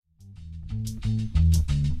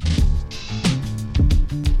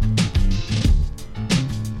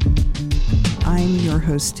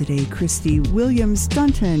host today, Christy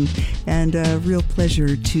Williams-Dunton, and a real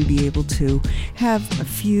pleasure to be able to have a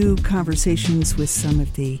few conversations with some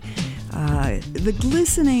of the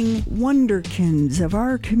glistening wonderkins of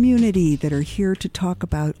our community that are here to talk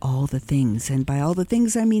about all the things. And by all the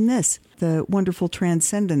things, I mean this, the wonderful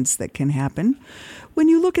transcendence that can happen when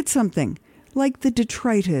you look at something like the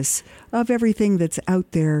detritus of everything that's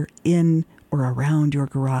out there in or around your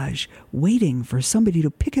garage, waiting for somebody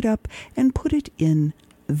to pick it up and put it in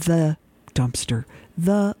the dumpster,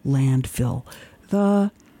 the landfill,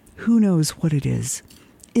 the who knows what it is.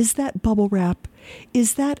 Is that bubble wrap?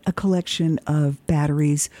 Is that a collection of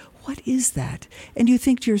batteries? What is that? And you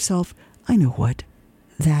think to yourself, I know what.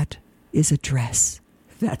 That is a dress.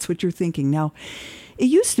 That's what you're thinking. Now, it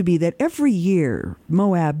used to be that every year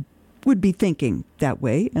Moab would be thinking that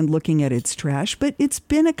way and looking at its trash, but it's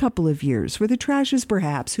been a couple of years where the trash is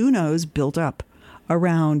perhaps, who knows, built up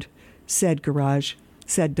around said garage,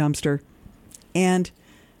 said dumpster, and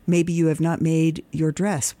maybe you have not made your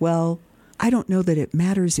dress. Well, I don't know that it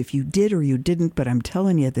matters if you did or you didn't, but I'm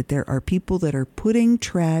telling you that there are people that are putting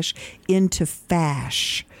trash into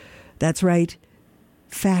fash. That's right,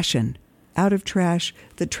 fashion. Out of trash,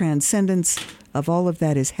 the transcendence of all of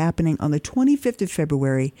that is happening on the 25th of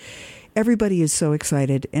February. Everybody is so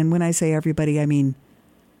excited. And when I say everybody, I mean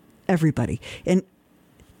everybody. And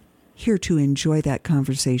here to enjoy that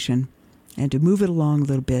conversation and to move it along a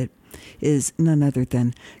little bit is none other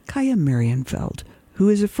than Kaya Marienfeld, who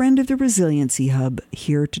is a friend of the Resiliency Hub,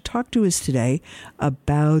 here to talk to us today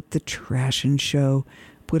about the Trash and Show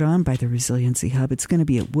put on by the Resiliency Hub. It's going to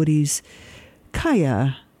be at Woody's.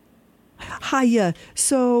 Kaya, hiya.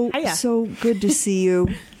 So good to see you.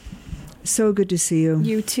 So good to see you.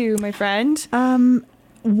 You too, my friend.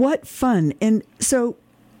 What fun. And so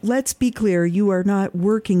let's be clear, you are not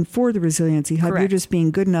working for the Resiliency Hub. Correct. You're just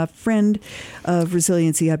being good enough friend of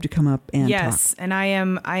Resiliency Hub to come up and yes, talk. and I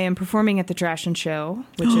am performing at the Trash and Show,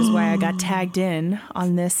 which is why I got tagged in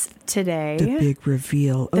on this today. The big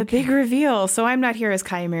reveal. The big reveal. So I'm not here as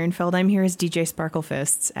Kaya Marienfeld. I'm here as DJ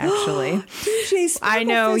Sparklefists, actually. DJ Sparklefists. I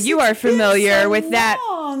know you are familiar with that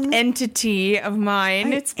entity of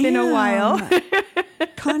mine. It's been a while.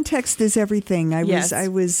 Context is everything.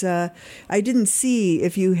 I didn't see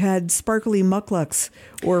if you had sparkly mucklucks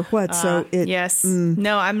or what.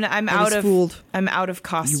 No, I'm out of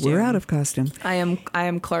costume. You were out of costume. I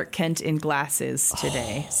am Clark Kent in glasses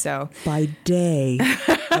today. So by day,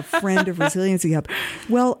 a friend of Resiliency Hub.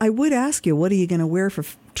 Well, I would ask you, what are you going to wear for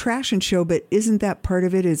Trash and Show? But isn't that part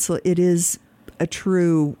of it? It is a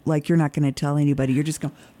true, like, you're not going to tell anybody. You're just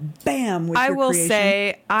going bam with your creation. I will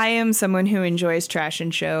say I am someone who enjoys Trash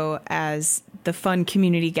and Show as the fun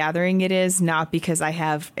community gathering it is, not because I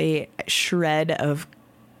have a shred of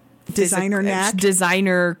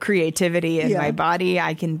designer creativity in my body.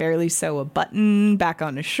 I can barely sew a button back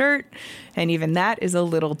on a shirt, and even that is a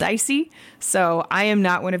little dicey. So I am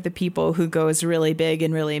not one of the people who goes really big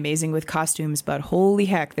and really amazing with costumes, but holy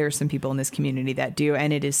heck, there are some people in this community that do,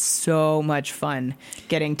 and it is so much fun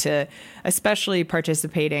getting to, especially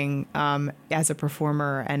participating as a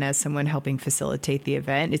performer and as someone helping facilitate the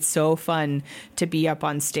event. It's so fun to be up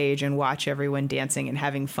on stage and watch everyone dancing and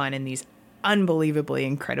having fun in these unbelievably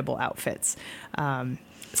incredible outfits.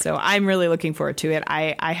 So I'm really looking forward to it.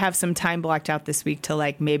 I have some time blocked out this week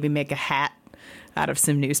to maybe make a hat out of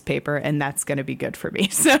some newspaper, and that's going to be good for me.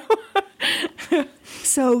 So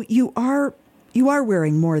you are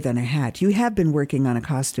wearing more than a hat. You have been working on a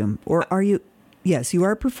costume, or are you? Yes, you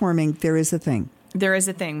are performing. There is a thing. There is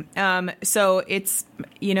a thing. So it's,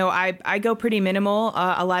 I go pretty minimal.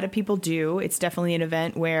 A lot of people do. It's definitely an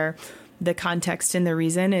event where the context and the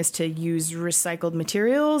reason is to use recycled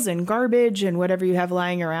materials and garbage and whatever you have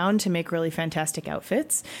lying around to make really fantastic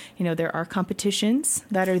outfits. There are competitions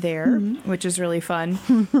that are there, which is really fun.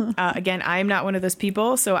 Again, I'm not one of those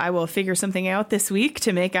people, so I will figure something out this week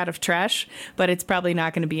to make out of trash, but it's probably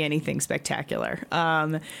not going to be anything spectacular.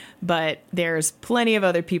 But there's plenty of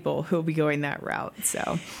other people who will be going that route.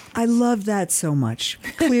 So I love that so much.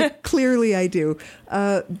 Clearly I do.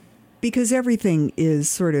 Because everything is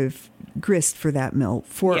sort of grist for that mill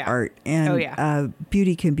for art. And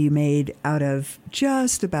beauty can be made out of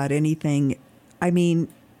just about anything. I mean,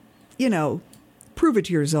 prove it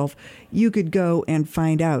to yourself. You could go and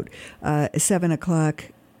find out. 7 o'clock,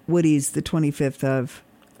 Woody's, the 25th of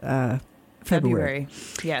February.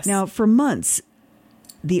 Yes. Now, for months,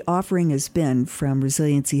 the offering has been from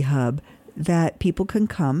Resiliency Hub that people can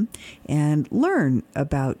come and learn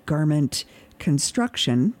about garment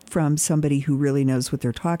construction from somebody who really knows what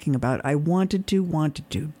they're talking about. I wanted to,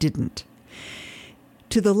 didn't.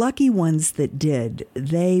 to the lucky ones that did,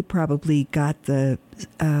 they probably got the,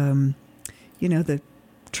 the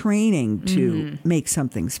training to make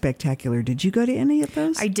something spectacular. Did you go to any of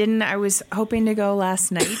those? I didn't. I was hoping to go last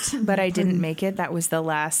night, but I didn't make it. That was the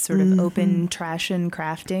last sort of open trash and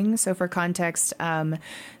crafting. So for context,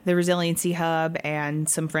 the Resiliency Hub and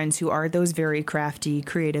some friends who are those very crafty,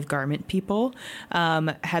 creative garment people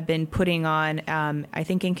have been putting on, I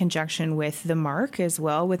think in conjunction with the Mark as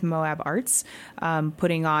well, with Moab Arts,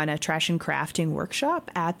 putting on a trash and crafting workshop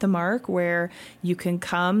at the Mark where you can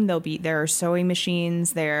come. There are sewing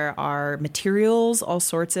machines, there are materials, all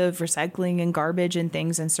sorts of recycling and garbage and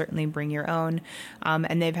things, and certainly bring your own.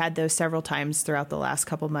 And they've had those several times throughout the last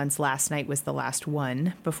couple months. Last night was the last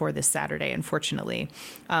one before this Saturday, unfortunately.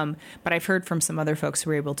 But I've heard from some other folks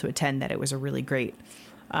who were able to attend that it was a really great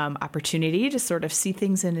opportunity to sort of see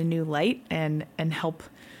things in a new light and help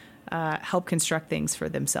construct things for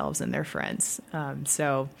themselves and their friends.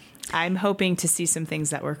 So I'm hoping to see some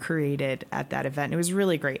things that were created at that event. It was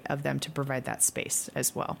really great of them to provide that space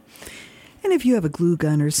as well. And if you have a glue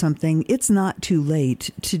gun or something, it's not too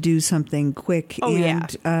late to do something quick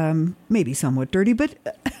maybe somewhat dirty, but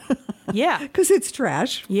yeah, because it's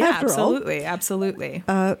trash. Yeah, after absolutely, all. Absolutely.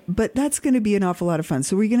 But that's going to be an awful lot of fun.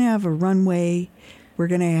 So we're going to have a runway. We're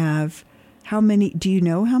going to have how many? Do you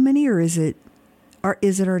know how many, or is it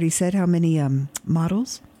already said how many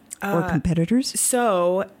models or competitors?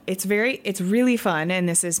 So it's really fun, and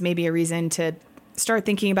this is maybe a reason to start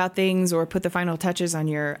thinking about things or put the final touches on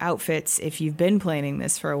your outfits if you've been planning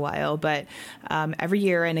this for a while. But every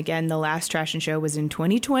year, and again, the last Trash and Show was in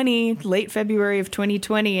 2020, late February of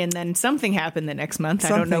 2020, and then something happened the next month. I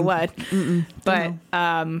don't know what. But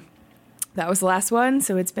that was the last one.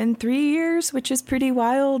 So it's been 3 years, which is pretty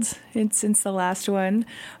wild since the last one.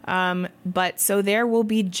 But so there will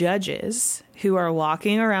be judges who are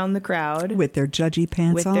walking around the crowd with their judgy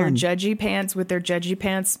pants on. With their judgy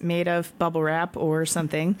pants made of bubble wrap or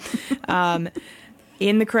something.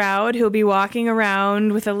 In the crowd, who'll be walking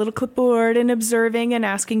around with a little clipboard and observing and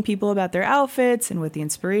asking people about their outfits and what the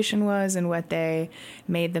inspiration was and what they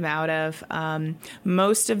made them out of.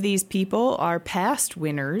 Most of these people are past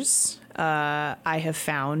winners. I have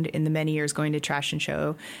found in the many years going to Trash and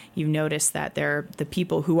Show, you've noticed that they're the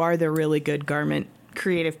people who are the really good garment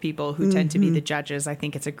creative people who tend to be the judges. I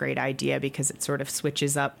think it's a great idea because it sort of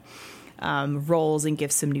switches up roles and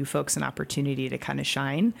gives some new folks an opportunity to kind of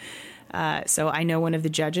shine. So I know one of the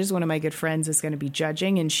judges, one of my good friends, is going to be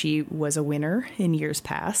judging, and she was a winner in years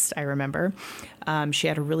past, I remember. She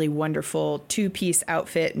had a really wonderful two-piece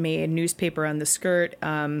outfit made, newspaper on the skirt,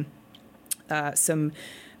 some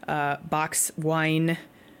box wine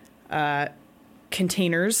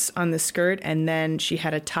containers on the skirt, and then she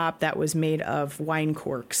had a top that was made of wine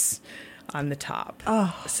corks on the top.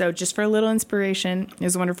 So just for a little inspiration, it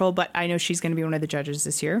was wonderful. But I know she's going to be one of the judges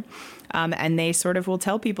this year, and they sort of will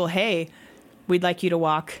tell people, hey, we'd like you to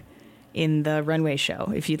walk in the runway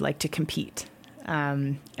show if you'd like to compete.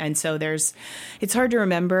 And so it's hard to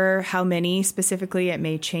remember how many specifically. It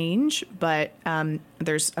may change, but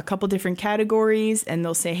there's a couple different categories, and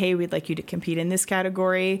they'll say, hey, we'd like you to compete in this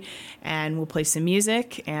category, and we'll play some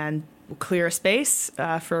music and we'll clear a space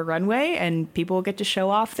for a runway, and people will get to show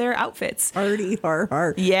off their outfits. Hardy,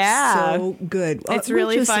 har. Yeah. So good. It's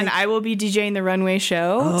really fun. I will be DJing the runway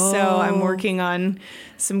show, so I'm working on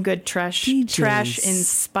some good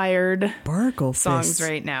trash-inspired songs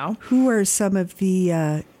right now. Who are some of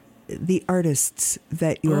the artists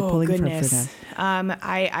that you are pulling from for that?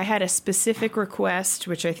 I had a specific request,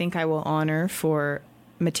 which I think I will honor, for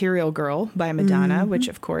Material Girl by Madonna, which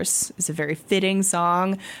of course is a very fitting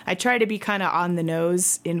song. I try to be kind of on the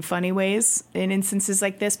nose in funny ways in instances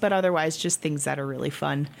like this, but otherwise just things that are really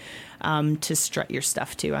fun to strut your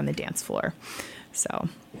stuff to on the dance floor. So,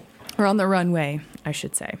 or on the runway, I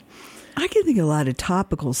should say. I can think of a lot of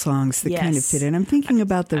topical songs that kind of fit in. I'm thinking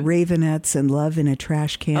about the Ravenettes and Love in a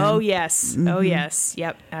Trash Can. Oh, yes. Oh, yes.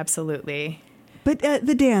 Yep, absolutely. But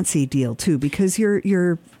the dancey deal, too, because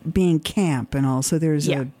you're being camp and all, so there's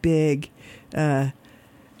a big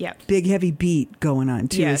heavy beat going on,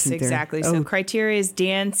 too, yes, isn't there? Exactly. So criteria is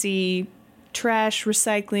dancey, trash,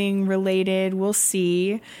 recycling related. We'll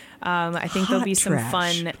see. I think there'll be some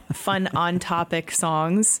fun on-topic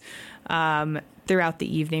songs throughout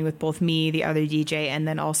the evening with both me, the other DJ, and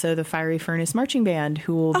then also the Fiery Furnace Marching Band,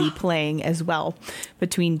 who will be playing as well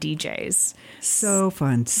between DJs. So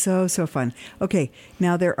fun. So fun. Okay,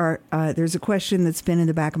 now there's a question that's been in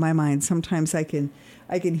the back of my mind. Sometimes I can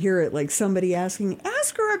hear it like somebody asking,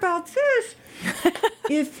 ask her about this.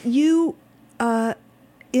 If you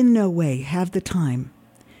in no way have the time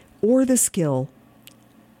or the skill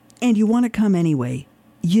and you want to come anyway,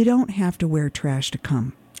 you don't have to wear trash to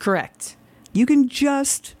come. Correct. You can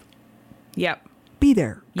just Yep. be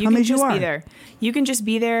there. Come as you are. Be there. You can just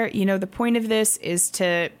be there. You know, the point of this is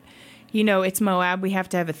to, you know, it's Moab. We have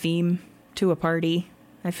to have a theme to a party.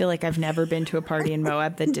 I feel like I've never been to a party in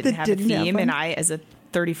Moab that didn't have a theme. And I, as a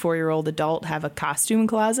 34-year-old adult, have a costume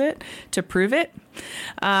closet to prove it.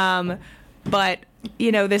 But,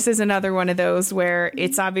 you know, this is another one of those where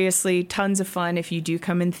it's obviously tons of fun if you do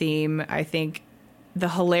come in theme. I think the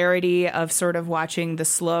hilarity of sort of watching the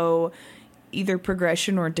slow either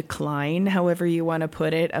progression or decline, however you want to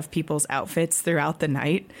put it, of people's outfits throughout the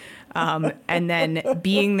night. And then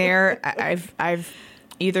being there, I've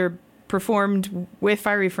either performed with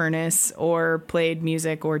Fiery Furnace or played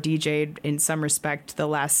music or DJ'd in some respect the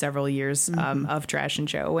last several years of Trash and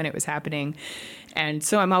Show when it was happening. And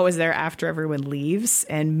so I'm always there after everyone leaves.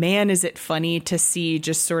 And man, is it funny to see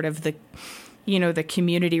just sort of the, you know, the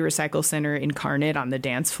community recycle center incarnate on the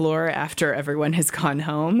dance floor after everyone has gone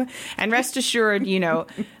home. And rest assured, you know,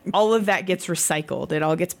 all of that gets recycled. It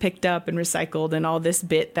all gets picked up and recycled, and all this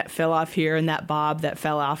bit that fell off here and that bob that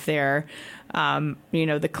fell off there. You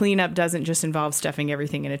know, the cleanup doesn't just involve stuffing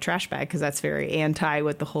everything in a trash bag, because that's very anti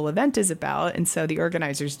what the whole event is about. And so the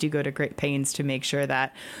organizers do go to great pains to make sure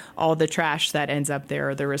that all the trash that ends up there,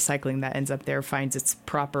 or the recycling that ends up there, finds its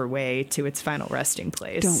proper way to its final resting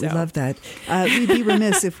place. Don't we love that? We'd be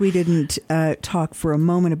remiss if we didn't talk for a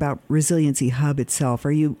moment about Resiliency Hub itself.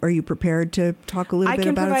 Are you prepared to talk a little bit about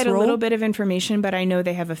its role? I can provide a little bit of information, but I know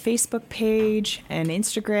they have a Facebook page, an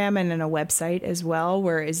Instagram, and then a website as well,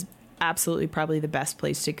 where is absolutely probably the best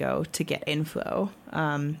place to go to get info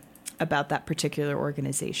about that particular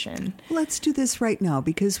organization. Let's do this right now,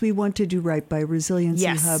 because we want to do right by Resiliency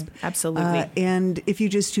Hub. Absolutely. And if you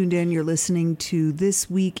just tuned in, you're listening to This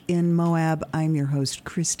Week in Moab. I'm your host,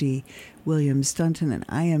 Christy Williams-Dunton, and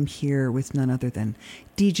I am here with none other than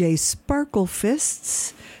DJ Sparkle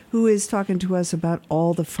Fists, who is talking to us about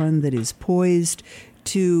all the fun that is poised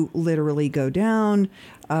to literally go down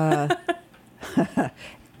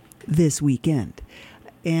this weekend.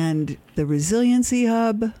 And the Resiliency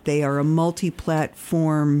Hub, they are a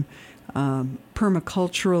multi-platform,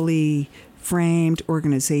 permaculturally framed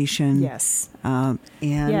organization. Yes. And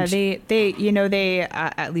yeah, they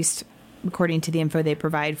at least according to the info they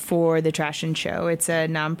provide for the Trash and Show, it's a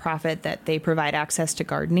nonprofit that they provide access to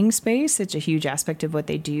gardening space. It's a huge aspect of what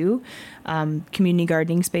they do. Community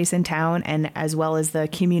gardening space in town, and as well as the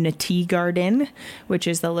community garden, which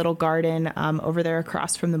is the little garden over there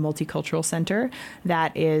across from the Multicultural Center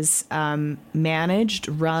that is managed,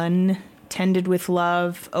 run, tended with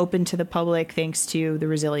love, open to the public thanks to the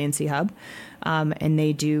Resiliency Hub. And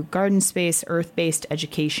they do garden space, earth-based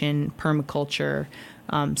education, permaculture,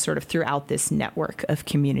 sort of throughout this network of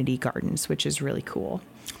community gardens, which is really cool.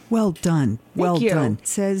 Well done. Thank you. Done. It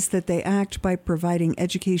says that they act by providing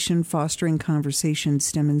education, fostering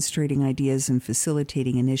conversations, demonstrating ideas, and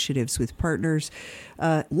facilitating initiatives with partners,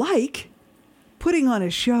 like putting on a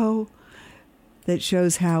show that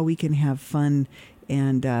shows how we can have fun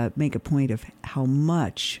and make a point of how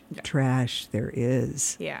much trash there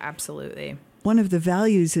is. Yeah, absolutely. One of the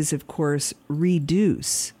values is, of course,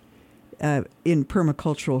 reduce. In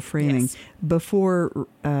permacultural framing, yes. Before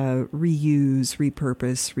reuse,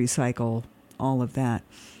 repurpose, recycle, all of that.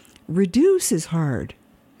 Reduce is hard.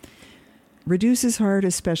 Reduce is hard,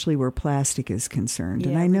 especially where plastic is concerned. Yeah,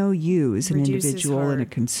 and I know you, as an individual and a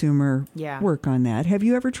consumer, work on that. Have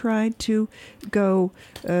you ever tried to go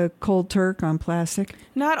cold turk on plastic?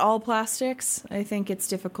 Not all plastics. I think it's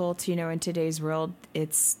difficult. You know, in today's world,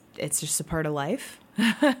 it's just a part of life.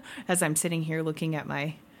 As I'm sitting here looking at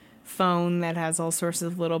my phone that has all sorts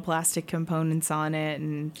of little plastic components on it,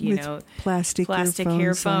 and plastic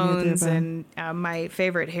earphones and my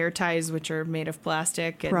favorite hair ties, which are made of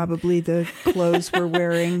plastic, and probably the clothes we're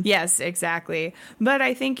wearing. Yes, exactly. But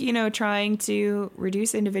I think trying to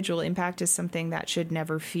reduce individual impact is something that should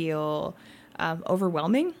never feel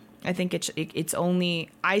overwhelming. I think it's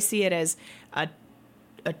only, I see it as a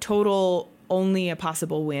total, only a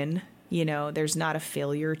possible win. There's not a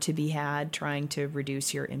failure to be had trying to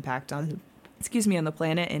reduce your impact on the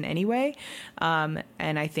planet in any way. And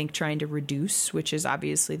I think trying to reduce, which is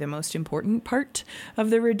obviously the most important part of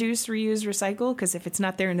the reduce, reuse, recycle, because if it's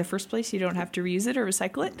not there in the first place, you don't have to reuse it or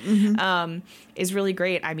recycle it, is really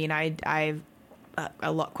great. I mean, I've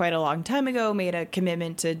quite a long time ago made a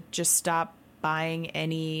commitment to just stop buying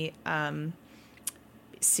any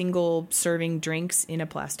single serving drinks in a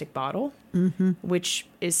plastic bottle, which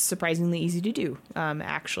is surprisingly easy to do.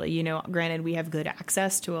 Actually, granted, we have good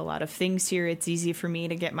access to a lot of things here. It's easy for me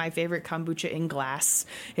to get my favorite kombucha in glass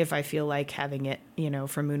if I feel like having it,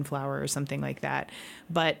 from Moonflower or something like that.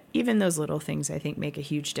 But even those little things, I think, make a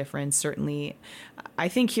huge difference. Certainly, I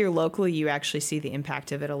think here locally, you actually see the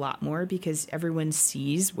impact of it a lot more because everyone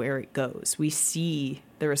sees where it goes. We see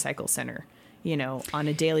the recycle center. On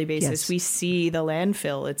a daily basis. Yes. We see the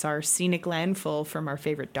landfill. It's our scenic landfill from our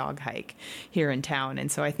favorite dog hike here in town.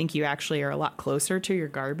 And so I think you actually are a lot closer to your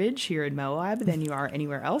garbage here in Moab than you are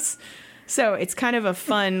anywhere else. So it's kind of a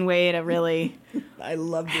fun way to really I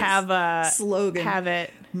love this have a slogan. Have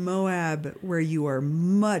it. Moab, where you are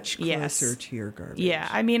much closer to your garbage. Yeah.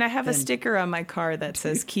 I mean, I have a sticker on my car that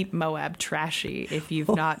says keep Moab trashy if you've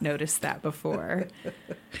not noticed that before.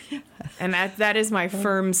 And that is my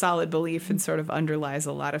firm, solid belief and sort of underlies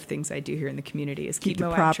a lot of things I do here in the community is keep the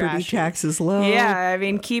Moab property trashy. Taxes low. Yeah, I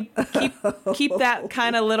mean, keep that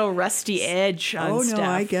kind of little rusty edge on stuff. Oh, no,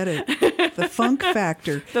 I get it. The funk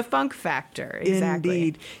factor. The funk factor,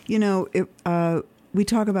 exactly. Indeed. We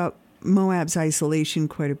talk about Moab's isolation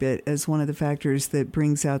quite a bit as one of the factors that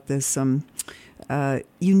brings out this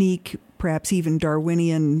unique, perhaps even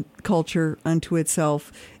Darwinian culture unto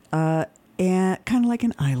itself. And kind of like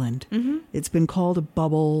an island. Mm-hmm. It's been called a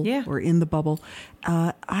bubble or in the bubble.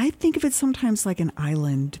 I think of it sometimes like an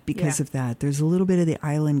island because of that. There's a little bit of the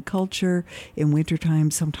island culture. In wintertime,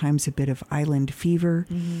 sometimes a bit of island fever.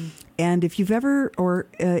 Mm-hmm. And if you've ever, or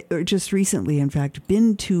just recently, in fact,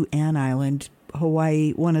 been to an island,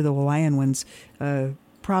 Hawaii, one of the Hawaiian ones,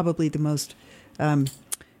 probably the most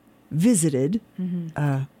visited,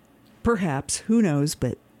 perhaps, who knows,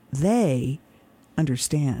 but they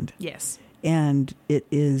understand. Yes. And it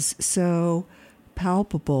is so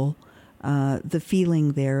palpable, the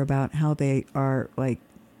feeling there about how they are like,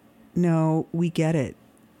 no, we get it.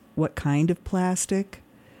 What kind of plastic?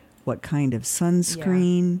 What kind of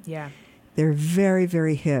sunscreen? Yeah. They're very,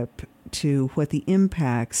 very hip to what the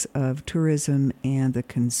impacts of tourism and the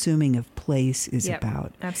consuming of place is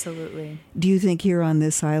about. Absolutely. Do you think here on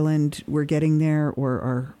this island we're getting there or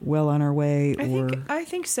are well on our way? I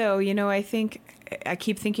think so. I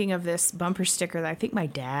keep thinking of this bumper sticker that I think my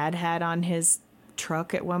dad had on his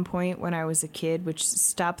truck at one point when I was a kid, which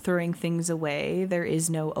stop throwing things away. There is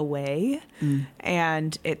no away. Mm.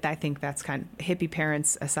 And I think that's kind of hippie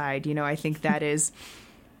parents aside, I think that's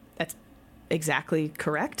exactly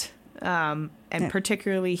correct. And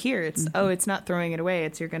particularly here, it's not throwing it away.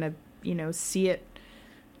 It's you're going to, see it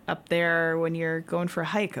up there when you're going for a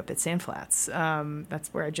hike up at Sand Flats. That's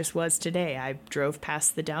where I just was today. I drove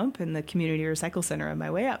past the dump and the community recycle center on my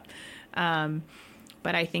way up.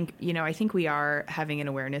 But I think we are having an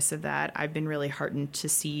awareness of that. I've been really heartened to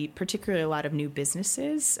see particularly a lot of new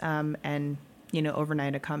businesses and,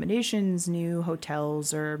 overnight accommodations, new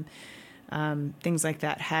hotels or things like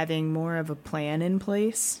that, having more of a plan in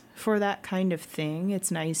place for that kind of thing.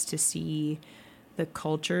 It's nice to see the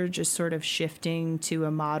culture just sort of shifting to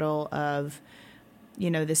a model of,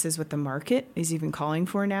 this is what the market is even calling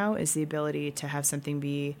for now, is the ability to have something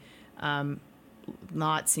be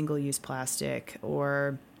not single-use plastic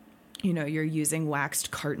or, you're using waxed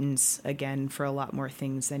cartons again for a lot more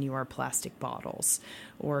things than you are plastic bottles,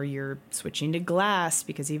 or you're switching to glass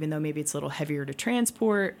because even though maybe it's a little heavier to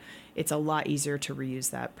transport, it's a lot easier to reuse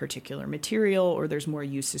that particular material, or there's more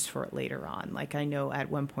uses for it later on. Like I know at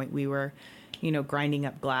one point we were grinding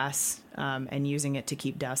up glass and using it to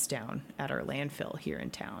keep dust down at our landfill here in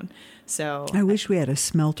town. So I wish we had a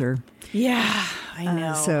smelter. Yeah, I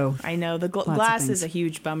know. I know the glass is a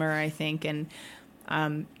huge bummer, I think. And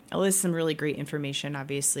there's some really great information.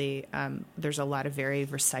 Obviously, there's a lot of very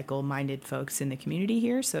recycle-minded folks in the community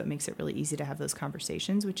here, so it makes it really easy to have those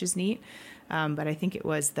conversations, which is neat. But I think it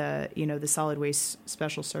was the Solid Waste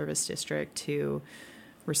Special Service District who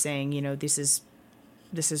were saying,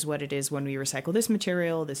 this is what it is when we recycle this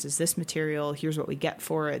material. This is this material. Here's what we get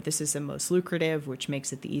for it. This is the most lucrative, which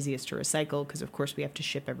makes it the easiest to recycle because, of course, we have to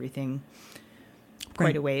ship everything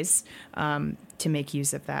quite a ways to make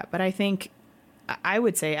use of that. But I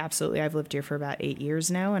would say absolutely. I've lived here for about 8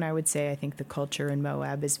 years now, and I would say I think the culture in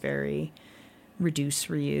Moab is very reduce,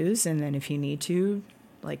 reuse, and then if you need to,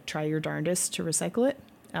 try your darndest to recycle it.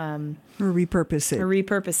 Or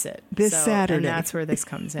repurpose it. This Saturday. And that's where this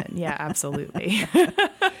comes in. Yeah, absolutely.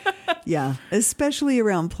 Yeah, especially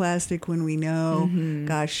around plastic when we know,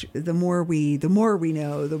 gosh, the more we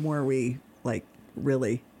know, the more we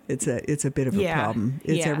really, it's a bit of a problem.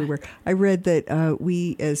 It's everywhere. I read that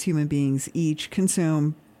we as human beings each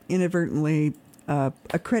consume inadvertently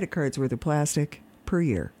a credit card's worth of plastic per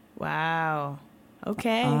year. Wow.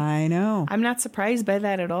 Okay. I know. I'm not surprised by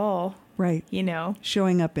that at all. Right.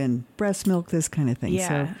 Showing up in breast milk, this kind of thing. Yeah.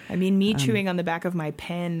 So, I mean, me chewing on the back of my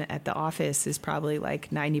pen at the office is probably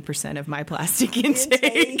like 90% of my plastic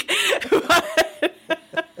intake.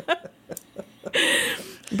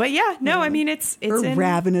 But yeah, no, I mean, it's or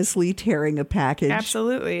ravenously tearing a package.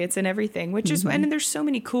 Absolutely. It's in everything, which is, and there's so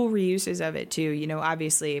many cool reuses of it too.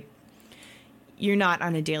 Obviously you're not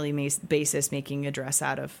on a daily basis making a dress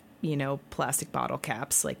out of, plastic bottle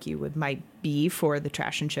caps like you might be for the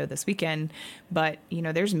Trash and Show this weekend. But,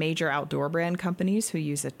 there's major outdoor brand companies who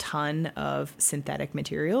use a ton of synthetic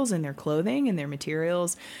materials in their clothing and their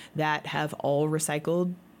materials that have all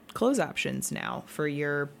recycled clothes options now for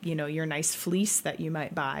your nice fleece that you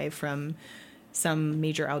might buy from some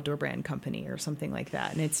major outdoor brand company or something like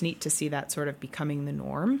that. And it's neat to see that sort of becoming the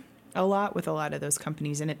norm a lot with a lot of those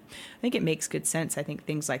companies. And I think it makes good sense. I think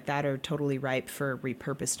things like that are totally ripe for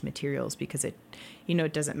repurposed materials because it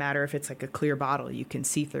doesn't matter if it's like a clear bottle, you can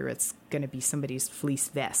see through it's going to be somebody's fleece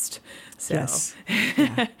vest. So. Yes.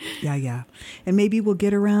 Yeah. And maybe we'll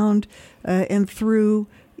get around and through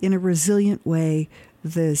in a resilient way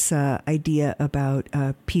this idea about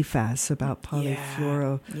PFAS, about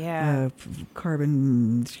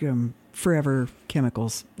polyfluorocarbon forever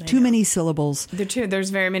chemicals. Too many syllables. There's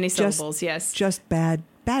very many syllables, yes. Just bad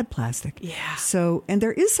plastic. Yeah. So, and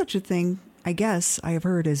there is such a thing, I guess, I have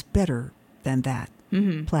heard, as better than that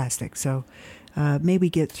plastic. So maybe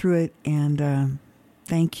get through it. And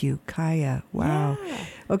thank you, Kaya. Wow. Yeah.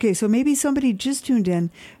 Okay, so maybe somebody just tuned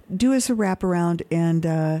in. Do us a wraparound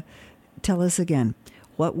and tell us again.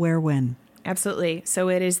 What, where, when? Absolutely. So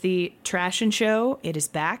it is the Trash and Show. It is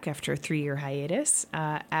back after a 3-year hiatus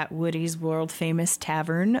at Woody's world famous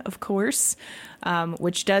tavern, of course,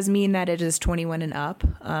 which does mean that it is 21 and up,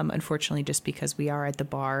 unfortunately, just because we are at the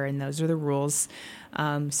bar and those are the rules.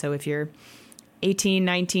 So if you're 18,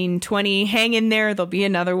 19, 20, hang in there. There'll be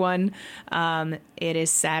another one. It is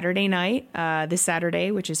Saturday night, this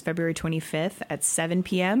Saturday, which is February 25th at 7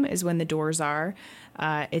 p.m. is when the doors are.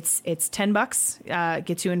 It's $10,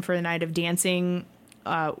 gets you in for a night of dancing,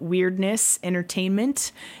 weirdness,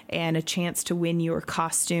 entertainment, and a chance to win your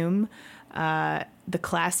costume. The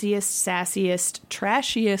classiest, sassiest,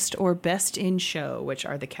 trashiest, or best in show, which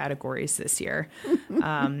are the categories this year,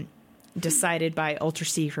 decided by ultra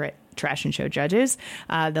secret Trash and Show judges.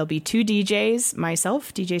 There'll be 2 DJs,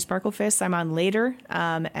 myself, DJ Sparklefist, I'm on later,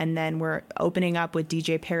 and then we're opening up with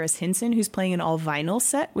DJ Paris Hinson, who's playing an all vinyl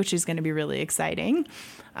set, which is going to be really exciting.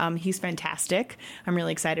 He's fantastic. I'm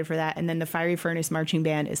really excited for that. And then the Fiery Furnace Marching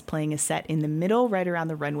Band is playing a set in the middle, right around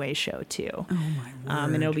the runway show too. Oh my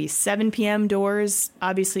word. And it'll be 7 p.m. doors.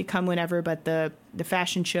 Obviously come whenever, but the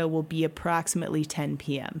fashion show will be approximately 10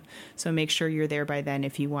 p.m. So make sure you're there by then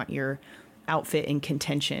if you want your outfit in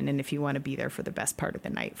contention and if you want to be there for the best part of the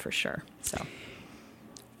night for sure. So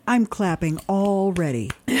I'm clapping already.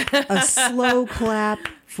 A slow clap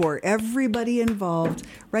for everybody involved.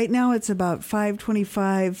 Right now it's about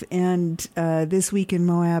 5:25, and this week in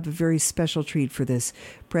Moab, a very special treat for this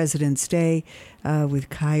President's Day with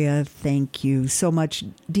Kaya. Thank you so much,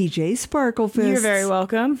 DJ Sparklefist. You're very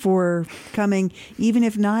welcome. For coming, even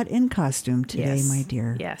if not in costume today, yes. my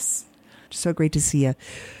dear. Yes. So great to see you.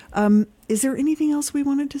 Is there anything else we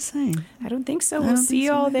wanted to say? I don't think so. We'll see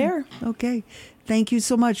you all there. Okay. Thank you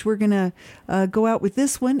so much. We're going to go out with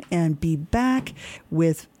this one and be back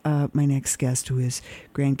with my next guest, who is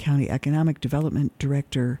Grand County Economic Development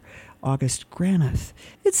Director August Granath.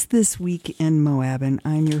 It's This Week in Moab, and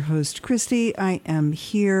I'm your host, Christy. I am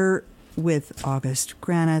here with August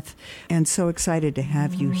Granath, and so excited to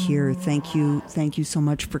have you here. Thank you. Thank you so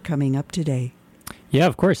much for coming up today. Yeah,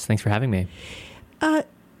 of course. Thanks for having me.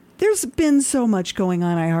 There's been so much going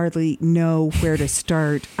on, I hardly know where to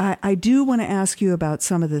start. I do want to ask you about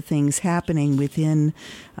some of the things happening within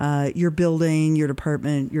your building, your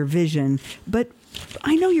department, your vision. But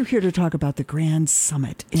I know you're here to talk about the Grand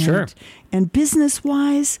Summit. And, sure. And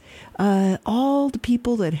business-wise, all the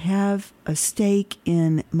people that have a stake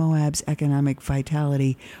in Moab's economic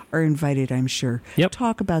vitality are invited, I'm sure. Yep.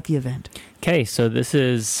 Talk about the event. Okay, so this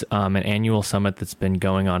is an annual summit that's been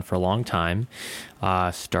going on for a long time.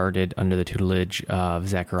 Started under the tutelage of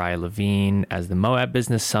Zachariah Levine as the Moab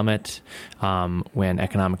Business Summit when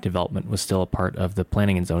economic development was still a part of the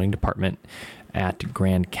Planning and Zoning Department at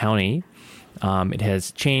Grand County. It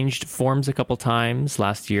has changed forms a couple times.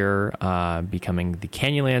 Last year, becoming the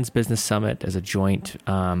Canyonlands Business Summit as a joint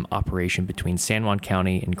operation between San Juan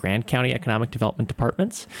County and Grand County Economic Development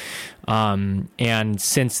Departments. And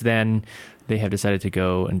since then, they have decided to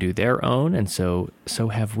go and do their own, and so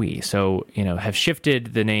have we. So, have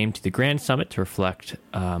shifted the name to the Grand Summit to reflect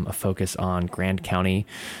a focus on Grand County,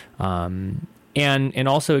 and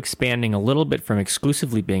also expanding a little bit from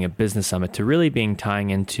exclusively being a business summit to really tying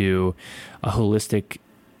into a holistic,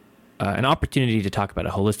 an opportunity to talk about a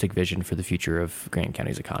holistic vision for the future of Grand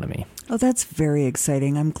County's economy. Oh, that's very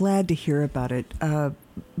exciting. I'm glad to hear about it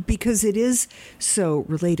because it is so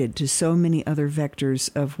related to so many other vectors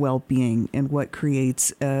of well-being and what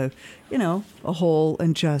creates, a whole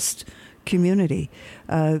and just community.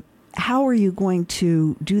 How are you going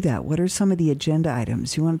to do that? What are some of the agenda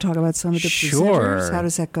items? You want to talk about some of the presenters? How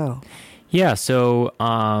does that go? Yeah, so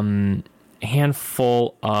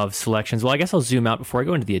handful of selections. Well, I guess I'll zoom out before I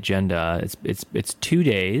go into the agenda. It's 2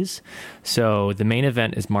 days. So the main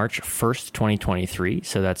event is March 1st, 2023.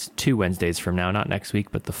 So that's 2 Wednesdays from now, not next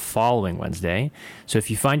week, but the following Wednesday. So if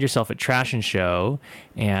you find yourself at Trash and Show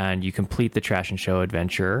and you complete the Trash and Show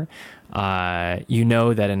adventure, you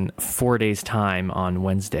know that in 4 days' time on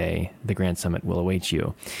Wednesday, the Grand Summit will await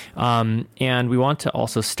you. And we want to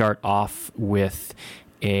also start off with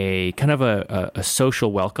a kind of a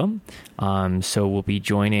social welcome. So we'll be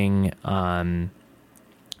joining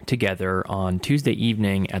together on Tuesday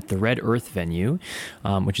evening at the Red Earth venue,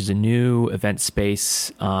 which is a new event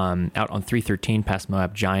space out on 313 past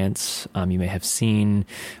Moab Giants. You may have seen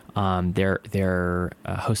they're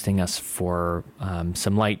hosting us for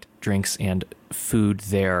some light drinks and food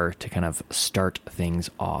there to kind of start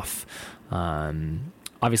things off.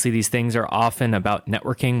 Obviously, these things are often about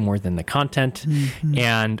networking more than the content,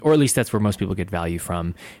 or at least that's where most people get value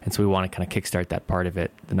from. And so we want to kind of kickstart that part of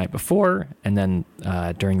it the night before, and then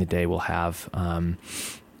during the day we'll have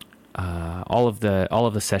all of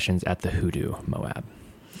the sessions at the Hoodoo Moab.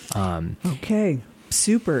 Okay.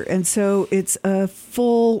 Super. And so it's a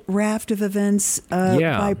full raft of events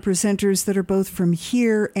by presenters that are both from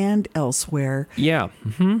here and elsewhere. Yeah.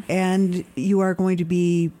 Mm-hmm. And you are going to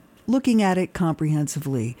be looking at it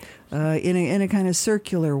comprehensively in a kind of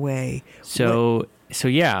circular way. So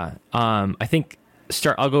yeah, I think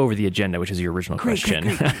I'll go over the agenda, which is your original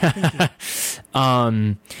question. Great. Thank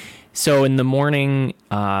you. So in the morning,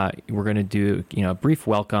 we're going to do a brief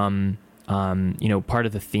welcome. Part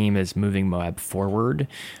of the theme is moving Moab forward,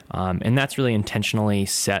 and that's really intentionally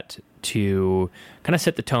set to kind of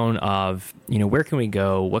set the tone of where can we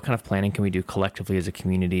go, what kind of planning can we do collectively as a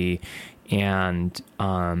community, and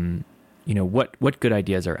what good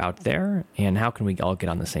ideas are out there, and how can we all get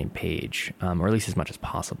on the same page, or at least as much as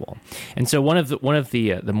possible. And so one of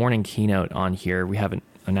the morning keynote on here, we haven't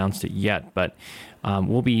announced it yet, but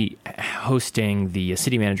we'll be hosting the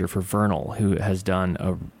city manager for Vernal, who has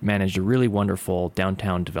managed a really wonderful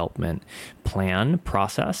downtown development plan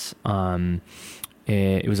process.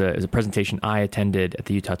 It was a presentation I attended at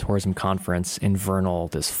the Utah Tourism Conference in Vernal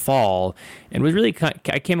this fall, and was really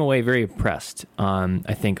I came away very impressed.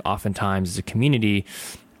 I think oftentimes as a community,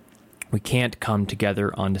 we can't come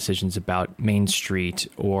together on decisions about Main Street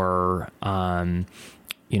or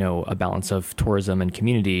a balance of tourism and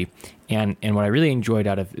community. And what I really enjoyed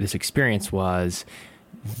out of this experience was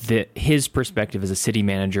his perspective as a city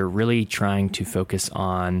manager, really trying to focus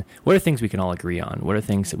on what are things we can all agree on, what are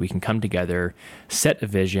things that we can come together, set a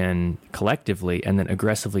vision collectively, and then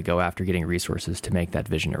aggressively go after getting resources to make that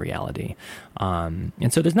vision a reality.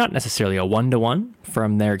 And so there's not necessarily a one-to-one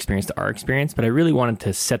from their experience to our experience, but I really wanted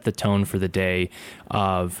to set the tone for the day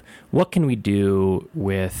of what can we do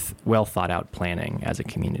with well-thought-out planning as a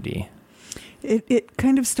community. It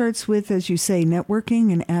kind of starts with, as you say,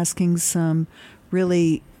 networking and asking some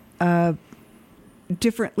really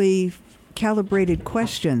differently calibrated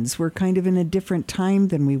questions. We're kind of in a different time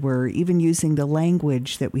than we were. Even using the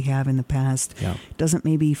language that we have in the past doesn't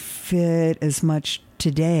maybe fit as much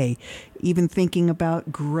today. Even thinking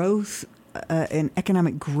about growth, an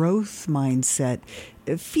economic growth mindset,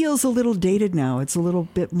 it feels a little dated now. It's a little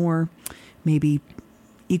bit more maybe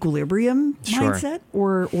equilibrium mindset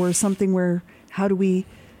or something where how do we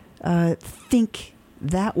think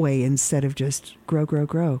that way instead of just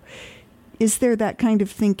grow. Is there that kind of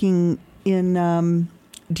thinking in,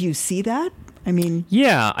 do you see that? I mean,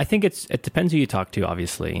 yeah, I think it depends who you talk to,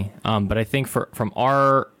 obviously. But I think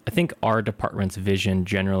I think our department's vision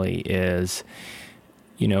generally is,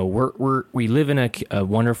 we live in a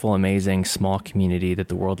wonderful, amazing, small community that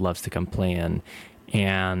the world loves to come play in.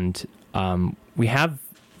 And, we have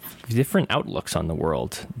different outlooks on the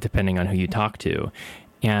world depending on who you talk to.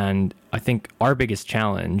 And I think our biggest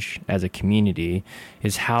challenge as a community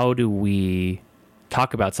is how do we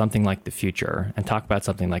talk about something like the future and talk about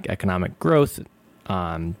something like economic growth,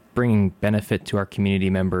 bringing benefit to our community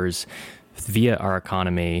members via our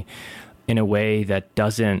economy in a way that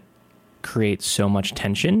doesn't create so much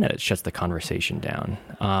tension that it shuts the conversation down.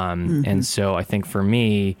 And so I think for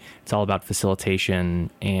me, it's all about facilitation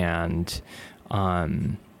and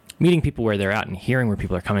meeting people where they're at and hearing where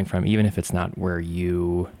people are coming from, even if it's not where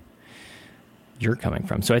you're coming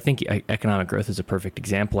from. So I think economic growth is a perfect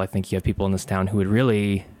example. I think you have people in this town who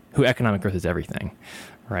economic growth is everything,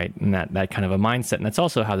 right? And that kind of a mindset. And that's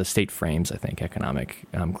also how the state frames, I think, economic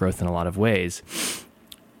growth in a lot of ways.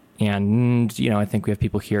 And, I think we have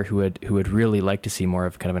people here who would really like to see more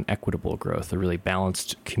of kind of an equitable growth, a really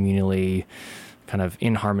balanced, communally kind of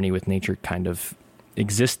in harmony with nature kind of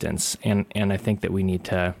existence. And I think that we need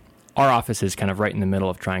to, our office is kind of right in the middle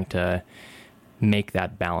of trying to make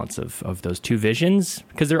that balance of those two visions,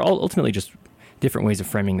 because they're all ultimately just different ways of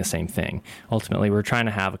framing the same thing. Ultimately, we're trying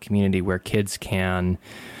to have a community where kids can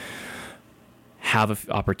have an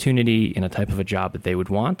opportunity in a type of a job that they would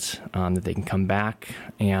want, that they can come back,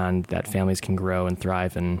 and that families can grow and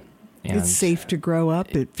thrive. And it's safe to grow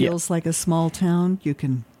up. It feels like a small town. You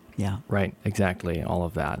can, Right, exactly, all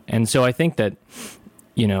of that. And so I think that,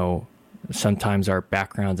 sometimes our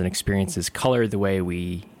backgrounds and experiences color the way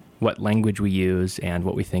what language we use and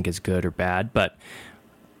what we think is good or bad. But,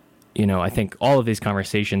 I think all of these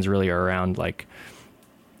conversations really are around like,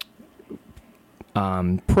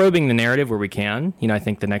 probing the narrative where we can. I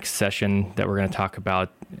think the next session that we're going to talk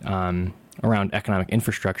about around economic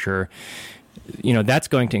infrastructure, that's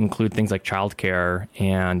going to include things like childcare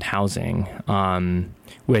and housing,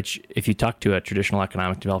 which if you talk to a traditional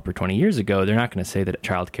economic developer 20 years ago, they're not going to say that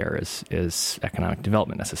childcare is economic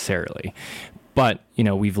development necessarily. But,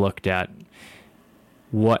 we've looked at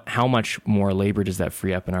how much more labor does that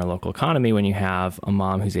free up in our local economy when you have a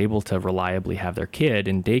mom who's able to reliably have their kid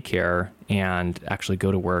in daycare and actually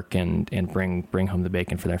go to work and bring home the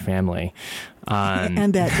bacon for their family.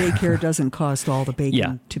 And that daycare doesn't cost all the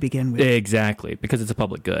bacon to begin with. Exactly, because it's a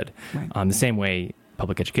public good. Right. The same way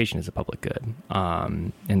public education is a public good.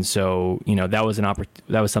 And so,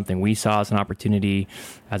 that was something we saw as an opportunity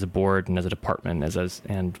as a board and as a department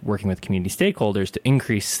and working with community stakeholders to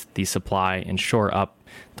increase the supply and shore up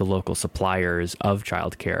the local suppliers of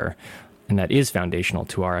childcare. And that is foundational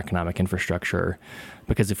to our economic infrastructure,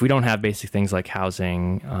 because if we don't have basic things like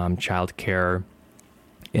housing, childcare,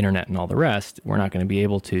 internet, and all the rest, we're not going to be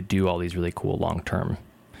able to do all these really cool long-term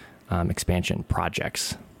expansion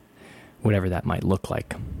projects, whatever that might look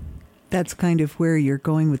like. That's kind of where you're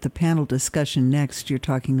going with the panel discussion next. You're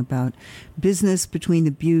talking about business between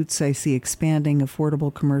the buttes. I see expanding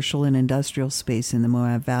affordable commercial and industrial space in the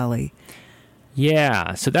Moab Valley.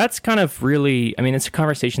 Yeah, so that's kind of really, it's a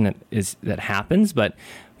conversation that happens, but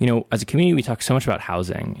as a community, we talk so much about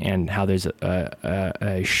housing and how there's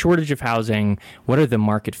a shortage of housing. What are the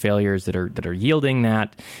market failures that are yielding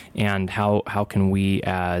that, and how can we,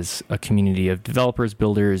 as a community of developers,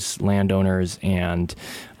 builders, landowners, and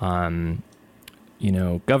government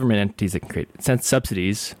entities that can create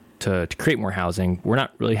subsidies to create more housing? We're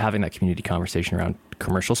not really having that community conversation around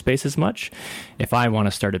commercial space as much. If I want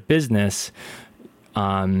to start a business,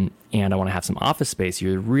 and I want to have some office space,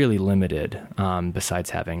 you're really limited, besides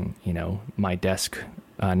having, my desk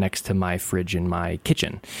next to my fridge in my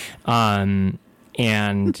kitchen. And,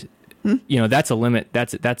 that's a limit.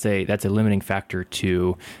 That's a limiting factor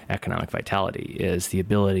to economic vitality, is the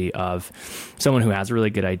ability of someone who has a really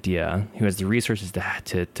good idea, who has the resources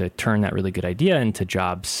to turn that really good idea into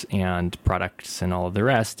jobs and products and all of the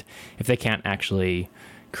rest, if they can't actually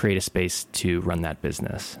create a space to run that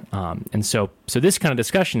business. And so this kind of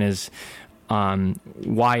discussion is,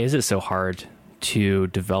 why is it so hard to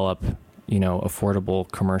develop, affordable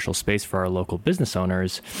commercial space for our local business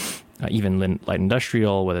owners, even light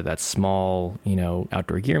industrial, whether that's small,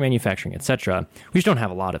 outdoor gear manufacturing, et cetera. We just don't have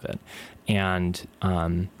a lot of it. And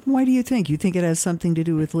why do you think? You think it has something to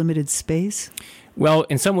do with limited space? Well,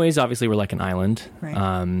 in some ways, obviously, we're like an island.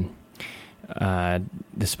 Right.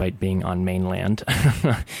 Despite being on mainland.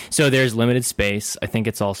 So there's limited space. I think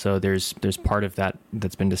it's also, there's part of that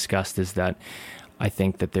that's been discussed, is that I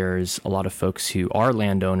think that there's a lot of folks who are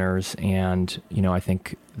landowners, and, I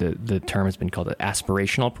think the term has been called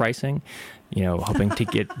aspirational pricing, hoping to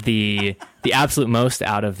get the absolute most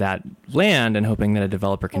out of that land and hoping that a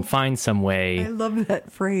developer can find some way. I love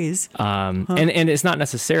that phrase. And it's not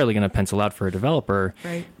necessarily going to pencil out for a developer,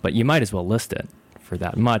 right, but you might as well list it for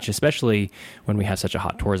that much, especially when we have such a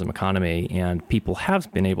hot tourism economy and people have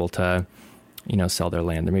been able to, sell their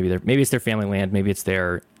land. Maybe it's their family land, maybe it's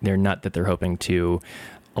their nut that they're hoping to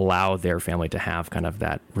allow their family to have kind of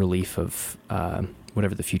that relief of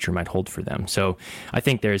whatever the future might hold for them. So I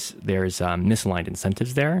think there's misaligned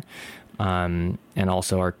incentives there, and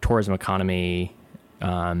also our tourism economy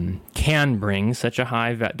can bring such a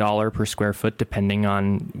high dollar per square foot, depending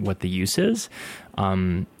on what the use is.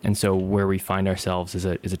 And so where we find ourselves is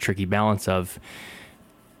a tricky balance of,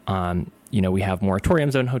 we have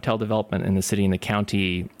moratoriums on hotel development in the city and the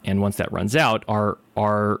county, and once that runs out, are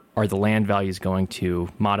the land values going to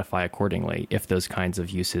modify accordingly if those kinds of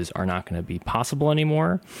uses are not going to be possible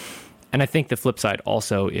anymore? And I think the flip side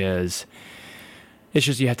also is, it's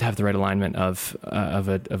just you have to have the right alignment of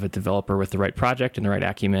a developer with the right project and the right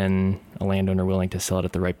acumen, a landowner willing to sell it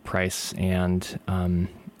at the right price, and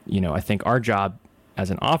I think our job as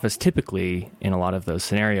an office, typically in a lot of those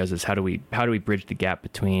scenarios, is how do we bridge the gap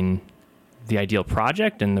between the ideal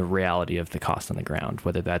project and the reality of the cost on the ground,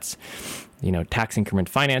 whether that's, tax increment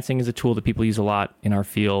financing is a tool that people use a lot in our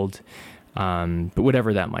field. But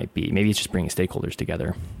whatever that might be, maybe it's just bringing stakeholders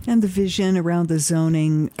together. And the vision around the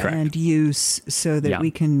zoning Correct. and use so that Yeah. we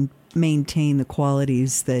can maintain the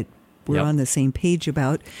qualities that we're Yep. on the same page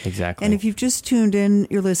about. Exactly. And if you've just tuned in,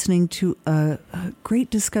 you're listening to a great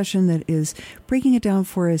discussion that is breaking it down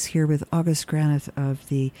for us here with August Granath of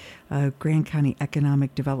the Grand County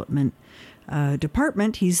Economic Development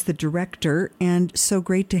Department. He's the director, and so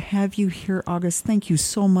great to have you here, August. Thank you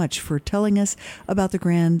so much for telling us about the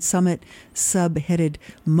Grand Summit subheaded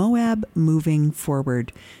Moab Moving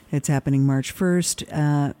Forward. It's happening March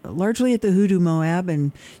 1st, largely at the Hoodoo Moab,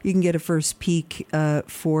 and you can get a first peek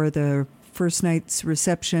for the first night's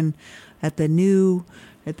reception at the new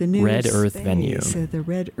Red Earth space, venue. the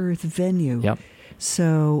Red Earth venue. Yep.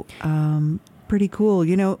 So pretty cool,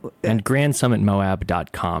 And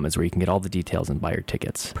grandsummitmoab.com is where you can get all the details and buy your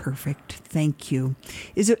tickets. Perfect. Thank you.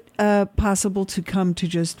 Is it possible to come to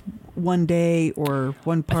just one day or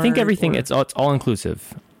one part? I think everything, it's all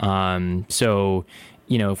inclusive. So,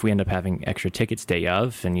 if we end up having extra tickets day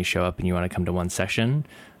of and you show up and you want to come to one session,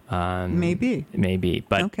 maybe.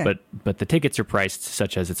 But, Okay. but the tickets are priced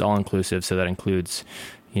such as it's all inclusive. So that includes,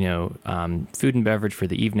 food and beverage for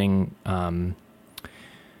the evening,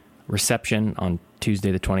 reception on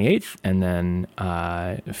Tuesday the 28th, and then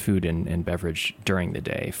food and beverage during the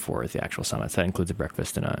day for the actual summits. That includes a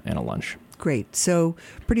breakfast and a lunch. Great. So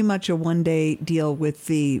pretty much a one-day deal with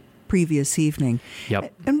the previous evening.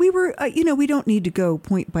 Yep. And we were, we don't need to go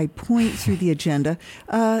point by point through the agenda.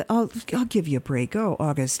 I'll give you a break. Oh,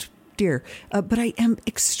 August, dear. But I am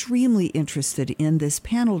extremely interested in this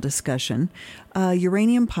panel discussion.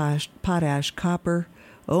 Uranium, potash, copper,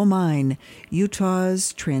 oh mine,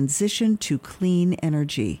 Utah's transition to clean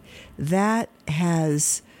energy. That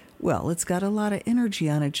has, it's got a lot of energy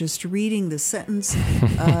on it. Just reading the sentence,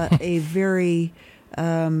 a very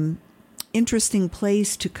interesting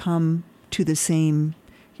place to come to the same,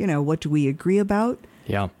 what do we agree about?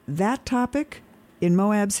 Yeah. That topic in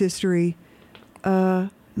Moab's history,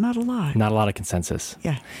 not a lot. Not a lot of consensus.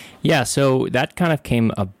 Yeah. Yeah, so that kind of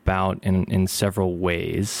came about in several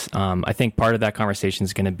ways. I think part of that conversation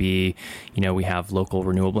is going to be, we have local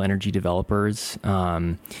renewable energy developers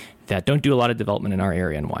that don't do a lot of development in our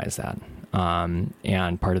area, and why is that?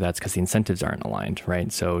 And part of that's because the incentives aren't aligned, right?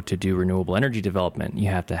 So to do renewable energy development, you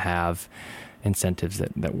have to have incentives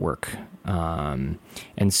that work. And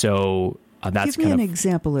so that's Give me an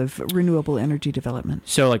example of renewable energy development.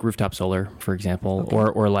 So like rooftop solar, for example, Okay.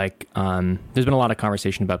 or like there's been a lot of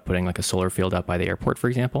conversation about putting like a solar field out by the airport, for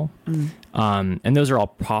example. And those are all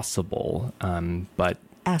possible, but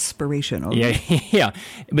Aspirational. yeah.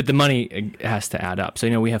 But the money has to add up.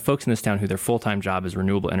 So, we have folks in this town who their full-time job is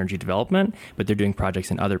renewable energy development, but they're doing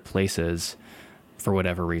projects in other places for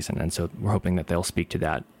whatever reason. And so we're hoping that they'll speak to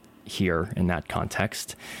that here in that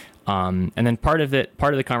context. And then part of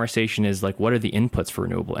the conversation is like, what are the inputs for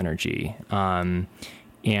renewable energy?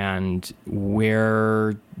 And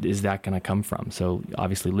where is that going to come from? So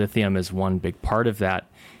obviously lithium is one big part of that.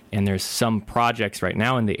 And there's some projects right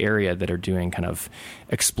now in the area that are doing kind of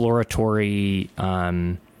exploratory,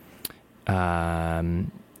 looking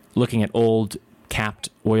at old capped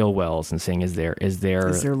oil wells and saying, is there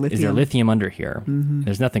lithium under here? Mm-hmm.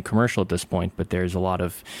 There's nothing commercial at this point, but there's a lot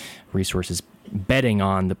of resources betting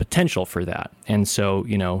on the potential for that. And so,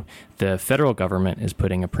 the federal government is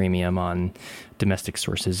putting a premium on domestic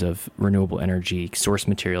sources of renewable energy source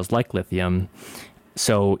materials like lithium.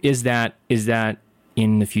 So is that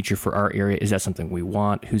in the future for our area? Is that something we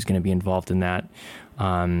want? Who's going to be involved in that?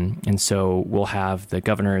 And so we'll have the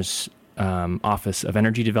governor's Office of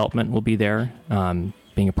Energy Development will be there,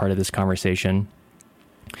 being a part of this conversation.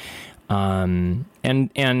 And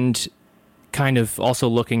kind of also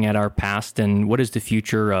looking at our past and what is the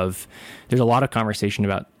future of, there's a lot of conversation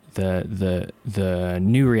about the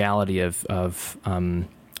new reality of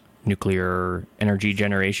nuclear energy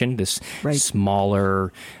generation, this right.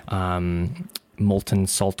 smaller, molten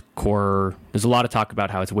salt core. There's a lot of talk about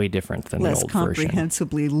how it's way different than the old version. Less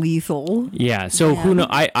comprehensibly lethal. Yeah. So who know?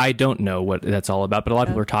 I don't know what that's all about, but a lot of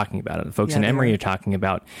people are talking about it. The folks in Emory are talking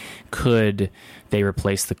about, could they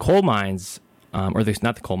replace the coal mines, or there's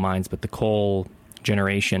not the coal mines, but the coal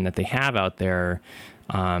generation that they have out there.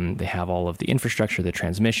 They have all of the infrastructure, the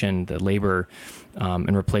transmission, the labor,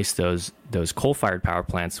 and replace those coal-fired power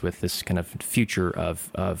plants with this kind of future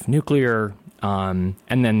of nuclear. And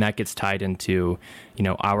then that gets tied into,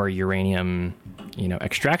 our uranium,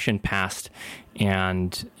 extraction past.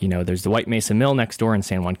 And, there's the White Mesa Mill next door in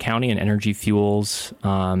San Juan County, and Energy Fuels,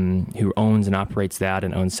 who owns and operates that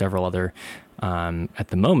and owns several other, at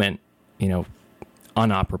the moment,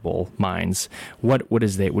 unoperable mines. What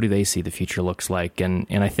do they see the future looks like? And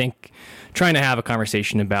I think trying to have a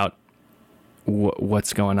conversation about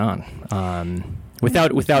what's going on,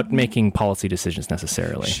 without making policy decisions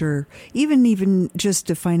necessarily. Sure. Even just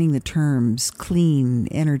defining the terms, clean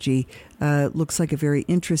energy, looks like a very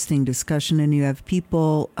interesting discussion. And you have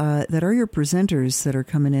people that are your presenters that are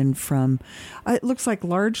coming in from, it looks like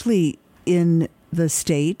largely in the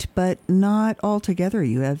state, but not altogether.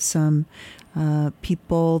 You have some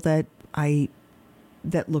people that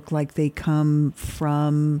look like they come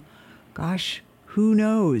from, gosh, who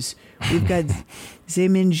knows? We've got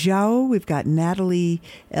Zemin Zhao, we've got Natalie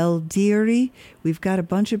Eldiri, we've got a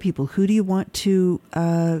bunch of people. Who do you want to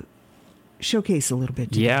showcase a little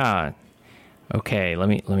bit today? Yeah. Okay, let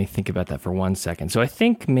me think about that for 1 second. So I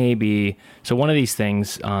think one of these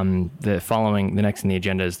things, the next in the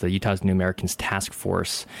agenda is the Utah's New Americans Task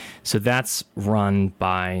Force. So that's run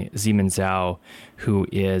by Zemin Zhao, who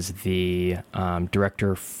is the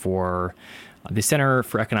director for the Center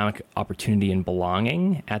for Economic Opportunity and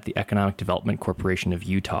Belonging at the Economic Development Corporation of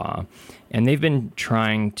Utah. And they've been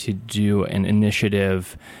trying to do an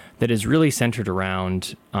initiative that is really centered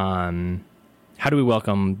around how do we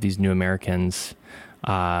welcome these new Americans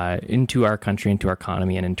into our country, into our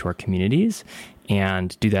economy, and into our communities,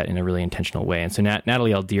 and do that in a really intentional way. And so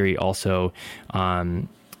Natalie Eldiri also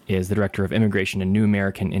is the Director of Immigration and New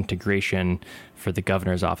American Integration for the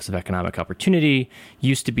Governor's Office of Economic Opportunity,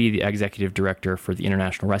 used to be the Executive Director for the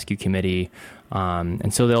International Rescue Committee.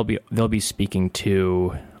 And so they'll be speaking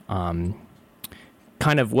to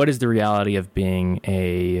kind of what is the reality of being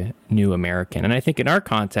a new American. And I think in our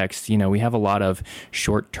context, we have a lot of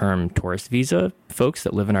short-term tourist visa folks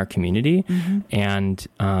that live in our community. Mm-hmm. And,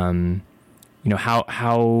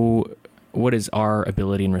 what is our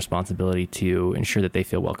ability and responsibility to ensure that they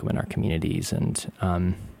feel welcome in our communities? And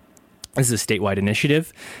this is a statewide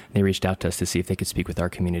initiative. They reached out to us to see if they could speak with our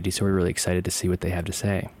community. So we're really excited to see what they have to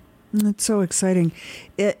say. That's so exciting.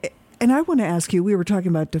 And I want to ask you, we were talking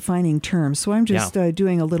about defining terms, so I'm just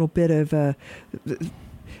doing a little bit of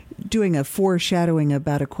doing a foreshadowing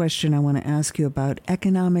about a question I want to ask you about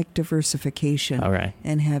economic diversification. All right.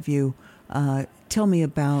 And have you tell me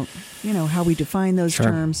about, how we define those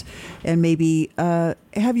terms, and maybe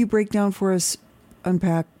have you break down for us,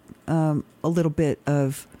 unpack a little bit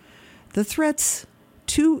of the threats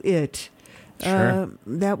to it. Sure.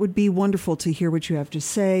 That would be wonderful to hear what you have to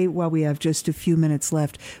say while we have just a few minutes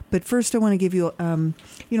left. But first, I want to give you,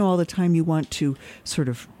 all the time you want to sort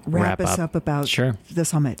of wrap us up about the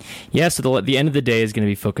summit. Yeah, so the end of the day is going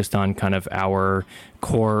to be focused on kind of our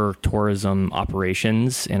core tourism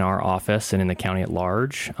operations in our office and in the county at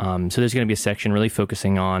large. So there's going to be a section really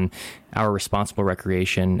focusing on our responsible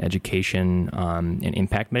recreation, education, and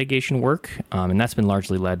impact mitigation work. And that's been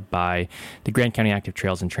largely led by the Grand County Active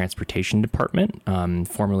Trails and Transportation Department,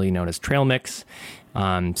 formerly known as Trail Mix.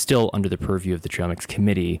 Still under the purview of the Trail Mix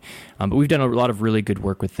Committee. But we've done a lot of really good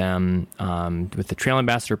work with them, with the Trail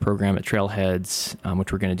Ambassador program at Trailheads,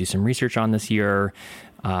 which we're going to do some research on this year.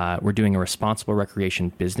 We're doing a responsible recreation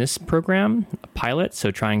business program, a pilot.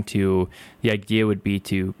 So the idea would be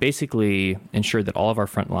to basically ensure that all of our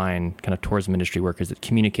frontline kind of tourism industry workers that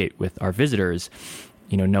communicate with our visitors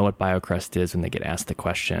know what BioCrest is when they get asked the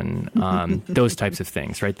question, those types of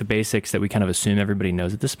things, right? The basics that we kind of assume everybody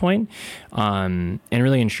knows at this point, and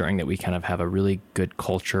really ensuring that we kind of have a really good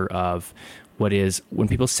culture of what is, when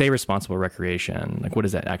people say responsible recreation, like what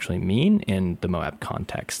does that actually mean in the Moab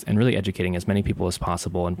context, and really educating as many people as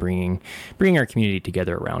possible and bringing our community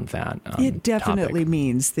together around that. It definitely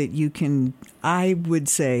means that you can, I would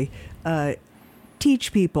say,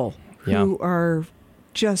 teach people who are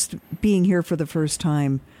just being here for the first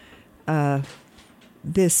time,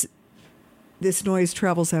 this noise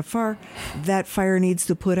travels that far, that fire needs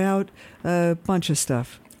to put out a bunch of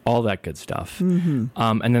stuff. all that good stuff. And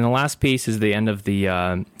then the last piece is the end of the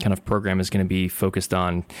kind of program is going to be focused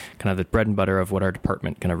on kind of the bread and butter of what our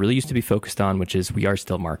department kind of really used to be focused on, which is we are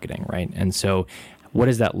still marketing, right? And so what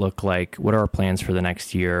does that look like? What are our plans for the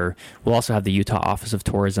next year? We'll also have the Utah Office of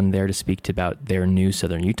Tourism there to speak to about their new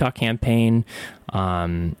Southern Utah campaign,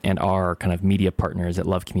 and our kind of media partners at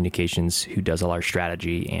Love Communications, who does all our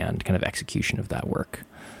strategy and kind of execution of that work.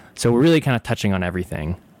 So we're really kind of touching on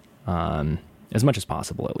everything, as much as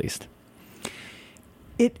possible, at least.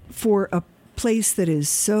 It, for a place that is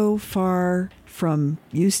so far from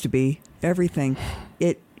used to be everything,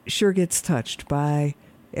 it sure gets touched by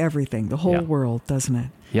everything, the whole world, doesn't it?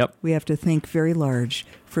 Yep. We have to think very large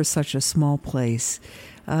for such a small place.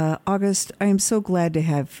 August, I am so glad to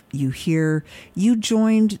have you here. You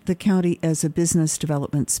joined the county as a business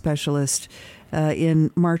development specialist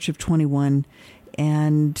in March of 21,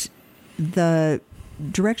 and the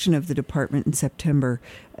direction of the department in September.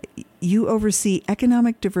 You oversee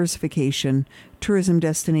economic diversification, tourism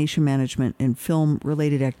destination management, and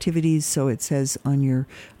film-related activities, so it says on your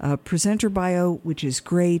presenter bio, which is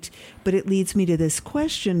great. But it leads me to this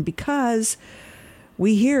question, because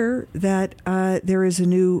we hear that there is a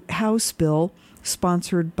new House bill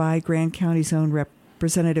sponsored by Grand County's own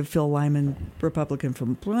Representative Phil Lyman, Republican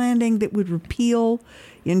from Blanding, that would repeal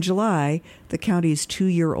in July the county's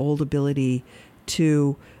 2-year-old ability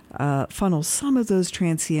to funnel some of those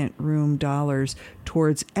transient room dollars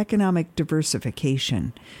towards economic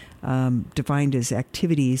diversification, defined as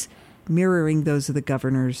activities mirroring those of the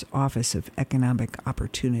Governor's Office of Economic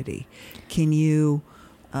Opportunity. Can you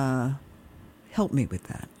help me with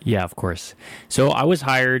that? Yeah, of course. So I was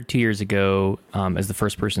hired 2 years ago as the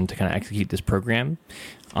first person to kind of execute this program,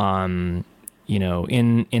 in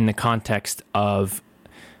the context of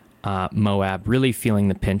Moab really feeling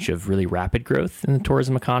the pinch of really rapid growth in the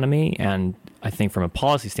tourism economy. And I think from a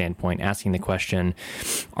policy standpoint, asking the question,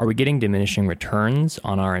 are we getting diminishing returns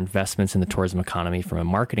on our investments in the tourism economy from a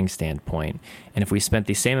marketing standpoint? And if we spent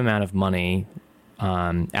the same amount of money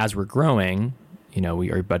as we're growing,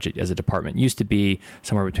 our budget as a department used to be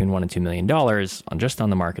somewhere between $1 and $2 million on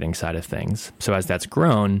the marketing side of things. So as that's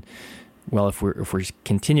grown, well, if we're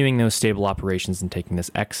continuing those stable operations and taking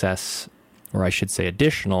this excess, or I should say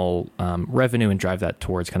additional revenue, and drive that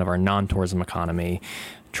towards kind of our non-tourism economy,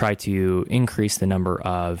 try to increase the number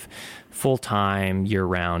of full-time,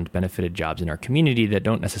 year-round benefited jobs in our community that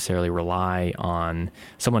don't necessarily rely on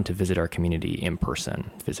someone to visit our community in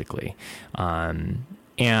person, physically. And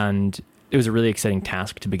it was a really exciting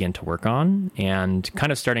task to begin to work on, and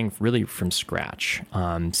kind of starting really from scratch.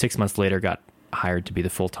 6 months later, got hired to be the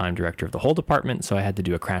full-time director of the whole department. So I had to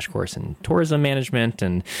do a crash course in tourism management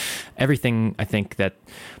and everything I think that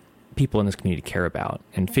people in this community care about,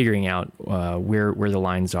 and figuring out where the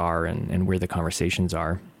lines are and where the conversations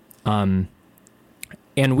are. And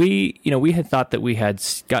we had thought that we had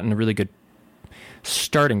gotten a really good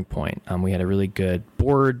starting point. We had a really good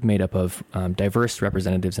board made up of diverse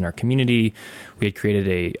representatives in our community. We had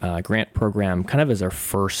created a grant program kind of as our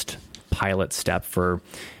first pilot step for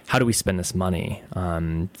how do we spend this money.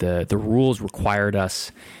 The rules required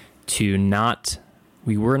us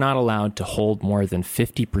we were not allowed to hold more than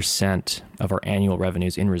 50% of our annual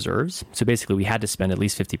revenues in reserves. So basically we had to spend at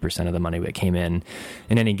least 50% of the money that came in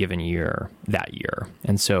any given year that year.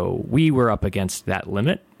 And so we were up against that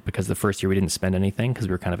limit, because the first year we didn't spend anything because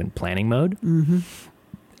we were kind of in planning mode,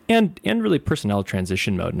 and really personnel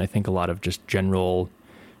transition mode. And I think a lot of just general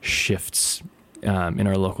shifts in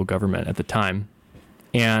our local government at the time,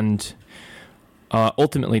 and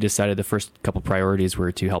ultimately decided the first couple priorities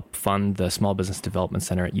were to help fund the Small Business Development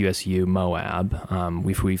Center at USU Moab.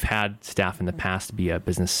 We've had staff in the past be a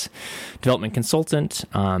business development consultant,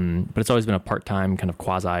 but it's always been a part-time kind of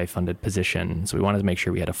quasi-funded position. So we wanted to make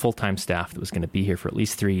sure we had a full-time staff that was going to be here for at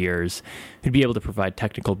least 3 years, who'd be able to provide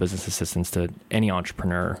technical business assistance to any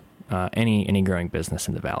entrepreneur, any growing business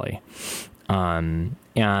in the Valley.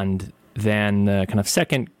 And then the kind of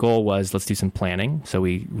second goal was, let's do some planning. So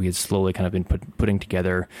we had slowly kind of been putting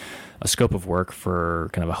together a scope of work for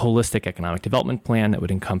kind of a holistic economic development plan that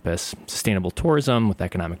would encompass sustainable tourism with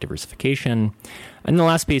economic diversification. And the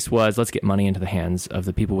last piece was, let's get money into the hands of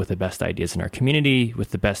the people with the best ideas in our community, with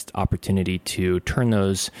the best opportunity to turn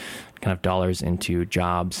those kind of dollars into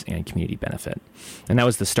jobs and community benefit. And that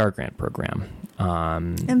was the STAR Grant program.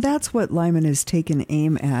 And that's what Lyman has taken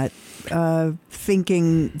aim at,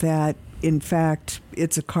 thinking that, in fact,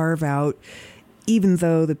 it's a carve-out, even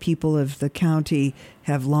though the people of the county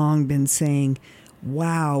have long been saying,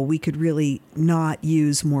 wow, we could really not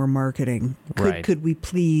use more marketing. Could we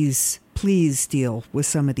please please deal with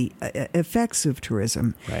some of the effects of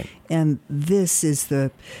tourism. Right. And this is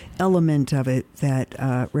the element of it that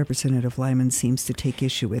Representative Lyman seems to take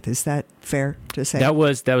issue with. Is that fair to say? That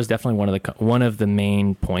was definitely one of the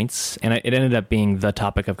main points, and it ended up being the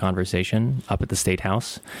topic of conversation up at the State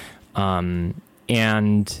House.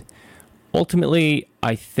 And ultimately,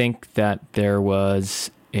 I think that there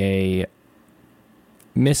was a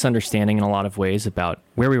misunderstanding in a lot of ways about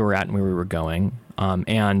where we were at and where we were going.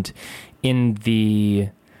 And in the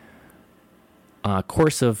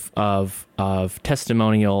course of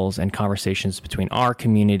testimonials and conversations between our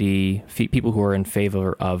community, people who are in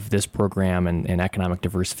favor of this program and economic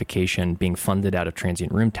diversification being funded out of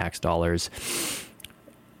transient room tax dollars,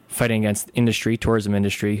 fighting against tourism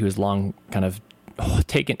industry, who has long kind of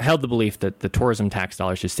held the belief that the tourism tax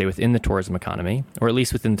dollars should stay within the tourism economy, or at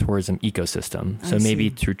least within the tourism ecosystem. So maybe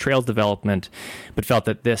through trails development, but felt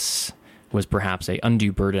that this was perhaps a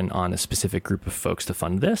undue burden on a specific group of folks to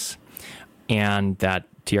fund this, and that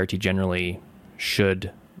TRT generally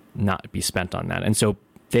should not be spent on that. And so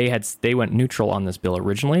they went neutral on this bill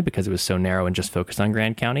originally because it was so narrow and just focused on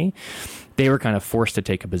Grand County. They were kind of forced to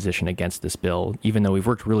take a position against this bill, even though we've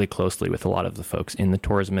worked really closely with a lot of the folks in the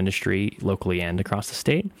tourism industry locally and across the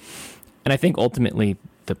state. And I think ultimately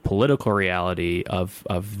the political reality of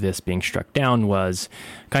this being struck down was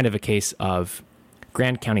kind of a case of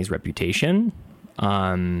Grand County's reputation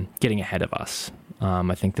getting ahead of us.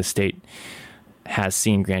 I think the state has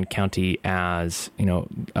seen Grand County as,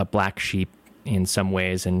 a black sheep in some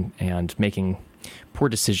ways and making poor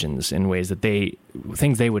decisions in ways that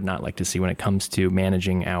things they would not like to see when it comes to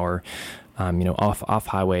managing our off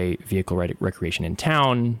highway vehicle recreation in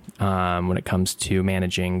town, when it comes to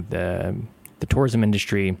managing the tourism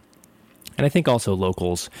industry, and I think also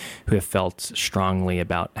locals who have felt strongly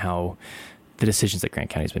about how the decisions that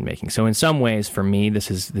Grand County has been making. So in some ways, for me,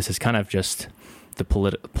 this is kind of just the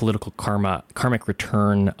political karmic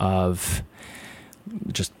return of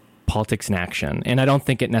just politics in action. And I don't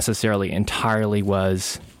think it necessarily entirely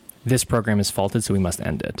was this program is faulted, so we must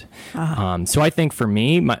end it. Uh-huh. So I think for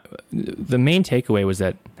me, the main takeaway was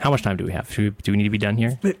that, how much time do we have? Do we need to be done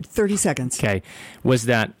here? 30 seconds. Okay. Was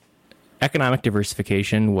that economic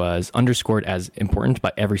diversification was underscored as important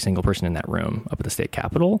by every single person in that room up at the state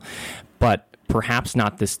capitol, but perhaps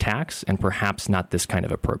not this tax and perhaps not this kind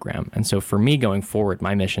of a program. And so for me going forward,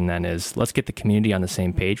 my mission then is let's get the community on the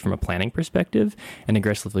same page from a planning perspective and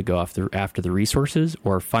aggressively go after the resources,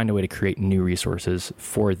 or find a way to create new resources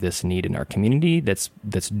for this need in our community that's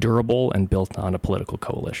durable and built on a political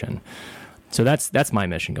coalition. So that's my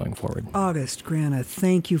mission going forward. August Grana,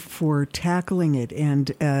 thank you for tackling it,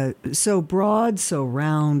 and so broad, so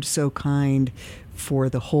round, so kind for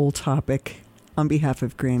the whole topic. On behalf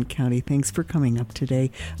of Grand County, thanks for coming up today.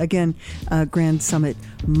 Again,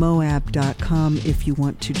 GrandSummitMoab.com if you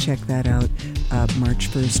want to check that out, March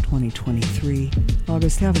 1st, 2023.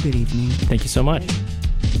 August, have a good evening. Thank you so much.